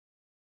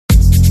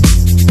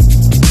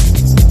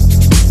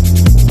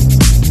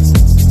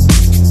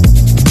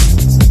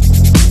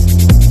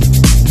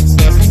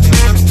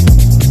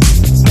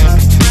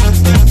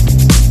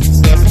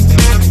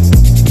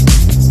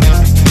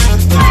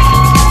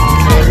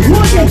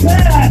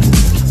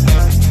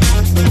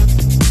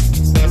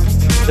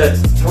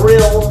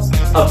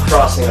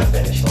a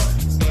finish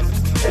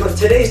line. And with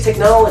today's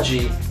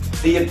technology,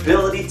 the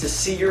ability to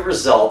see your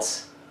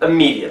results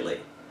immediately.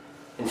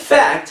 In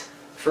fact,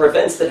 for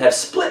events that have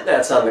split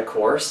nets on the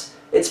course,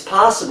 it's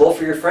possible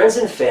for your friends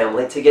and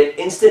family to get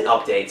instant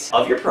updates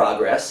of your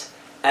progress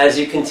as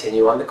you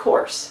continue on the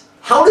course.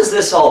 How does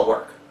this all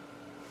work?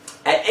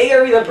 At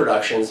AR Event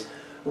Productions,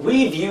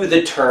 we view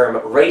the term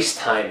race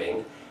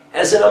timing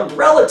as an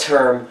umbrella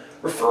term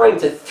referring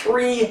to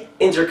three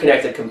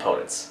interconnected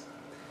components.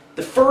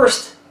 The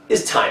first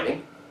is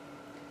timing,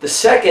 the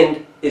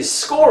second is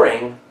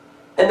scoring,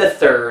 and the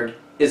third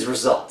is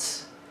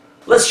results.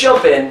 Let's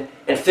jump in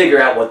and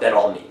figure out what that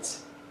all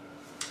means.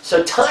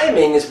 So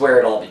timing is where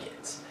it all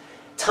begins.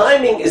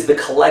 Timing is the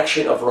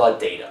collection of raw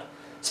data.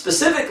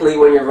 Specifically,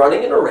 when you're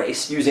running in a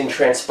race using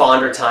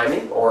transponder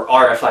timing, or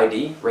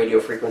RFID, radio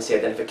frequency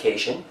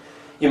identification.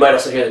 You might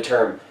also hear the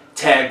term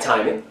tag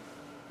timing.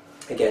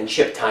 Again,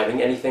 chip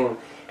timing, anything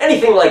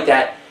like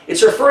that.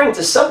 It's referring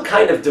to some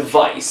kind of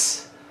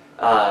device,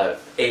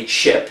 a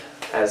chip,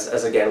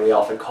 as again we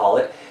often call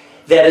it,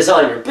 that is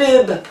on your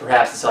bib,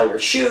 perhaps it's on your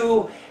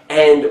shoe,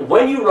 and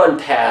when you run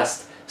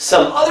past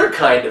some other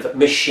kind of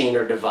machine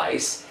or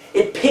device,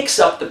 it picks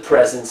up the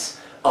presence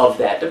of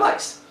that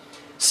device.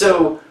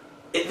 So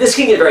this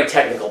can get very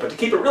technical, but to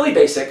keep it really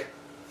basic,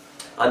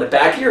 on the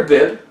back of your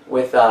bib,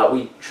 with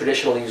we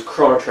traditionally use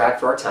Chronotrack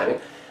for our timing,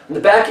 on the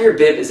back of your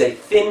bib is a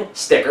thin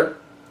sticker.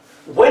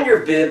 When your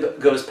bib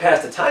goes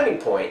past a timing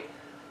point,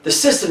 the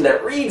system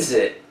that reads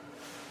it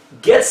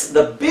gets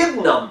the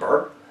bib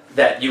number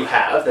that you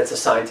have that's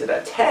assigned to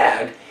that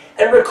tag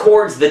and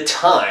records the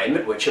time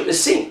at which it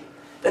was seen.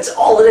 That's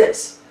all it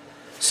is.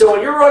 So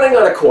when you're running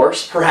on a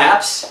course,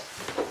 perhaps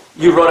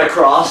you run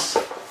across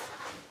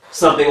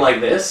something like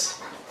this.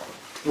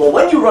 Well,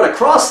 when you run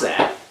across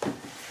that,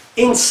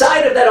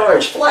 inside of that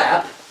orange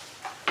flap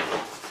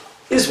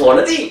is one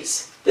of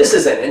these. This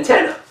is an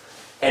antenna.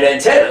 An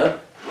antenna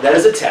that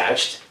is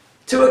attached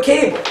to a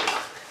cable.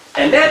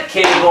 And that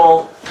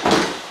cable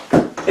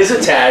is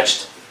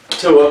attached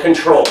to a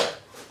controller.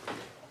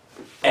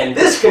 And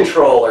this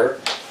controller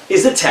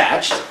is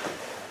attached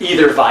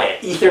either via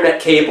Ethernet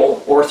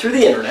cable or through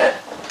the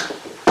internet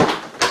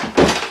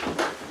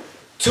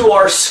to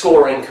our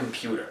scoring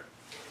computer.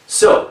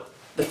 So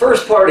the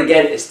first part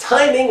again is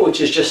timing,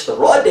 which is just the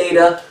raw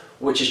data,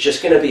 which is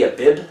just going to be a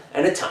bib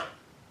and a time.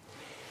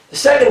 The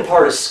second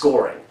part is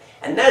scoring,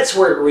 and that's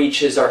where it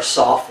reaches our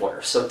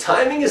software. So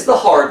timing is the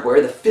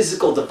hardware, the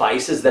physical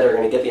devices that are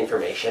going to get the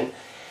information,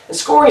 and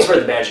scoring is where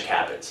the magic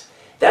happens.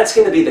 That's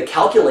going to be the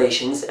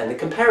calculations and the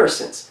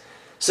comparisons.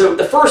 So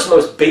the first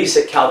most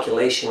basic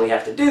calculation we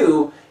have to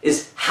do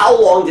is how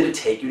long did it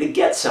take you to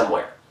get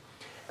somewhere?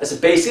 As a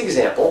basic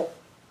example,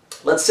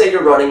 let's say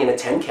you're running in a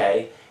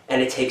 10K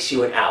and it takes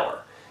you an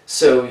hour.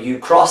 So you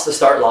cross the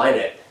start line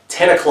at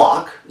 10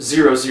 o'clock,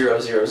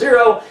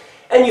 0000,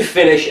 and you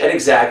finish at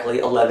exactly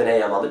 11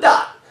 a.m. on the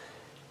dot.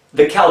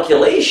 The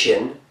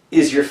calculation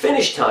is your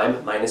finish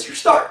time minus your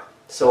start.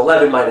 So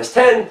 11 minus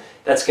 10,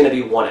 that's going to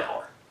be 1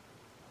 hour.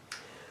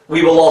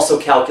 We will also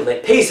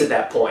calculate pace at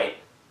that point.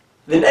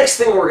 The next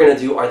thing we're going to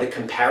do are the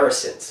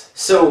comparisons.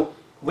 So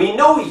we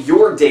know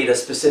your data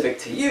specific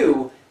to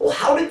you. Well,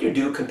 how did you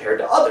do compared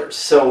to others?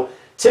 So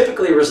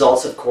typically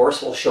results, of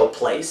course, will show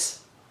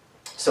place.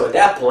 So at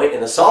that point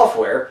in the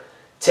software,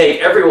 take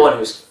everyone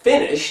who's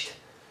finished,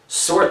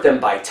 sort them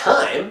by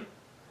time,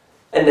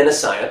 and then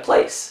assign a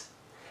place.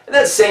 And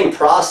that same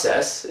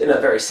process, in a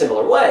very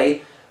similar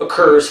way,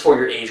 occurs for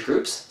your age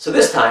groups. So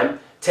this time,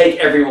 take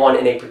everyone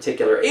in a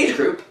particular age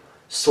group,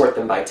 sort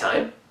them by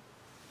time,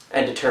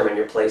 and determine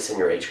your place in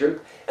your age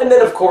group. And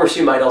then, of course,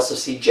 you might also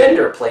see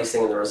gender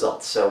placing in the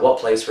results. So what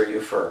place were you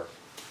for,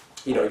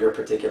 your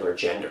particular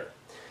gender?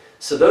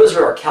 So those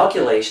are our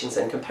calculations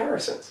and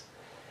comparisons.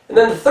 And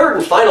then the third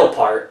and final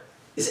part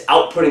is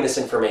outputting this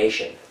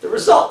information, the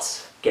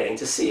results, getting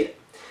to see it.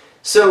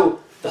 So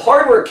the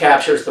hardware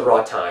captures the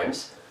raw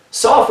times,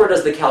 software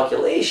does the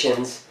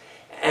calculations,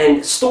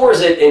 and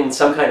stores it in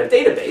some kind of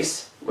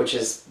database, which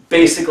is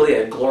basically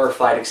a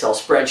glorified Excel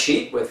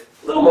spreadsheet with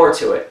a little more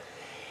to it.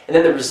 And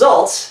then the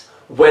results,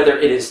 whether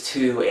it is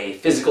to a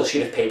physical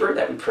sheet of paper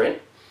that we print,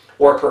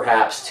 or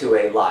perhaps to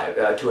a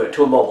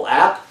to a mobile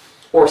app,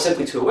 or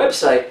simply to a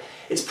website,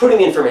 it's putting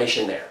the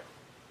information there.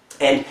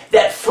 And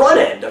that front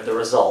end of the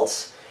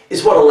results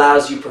is what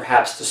allows you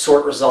perhaps to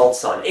sort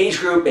results on age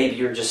group. Maybe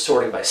you're just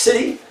sorting by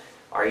city.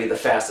 Are you the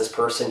fastest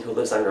person who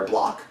lives on your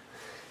block?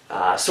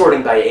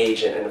 Sorting by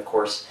age, and of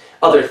course,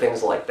 other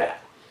things like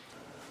that.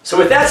 So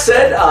with that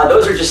said,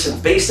 those are just some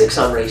basics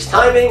on race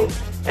timing.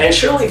 And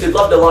surely if you'd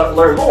love to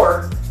learn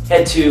more,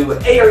 head to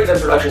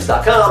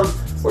areventproductions.com,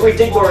 where we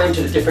dig more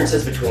into the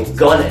differences between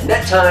gun and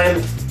net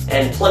time,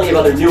 and plenty of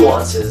other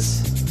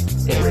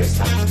nuances in race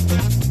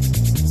time.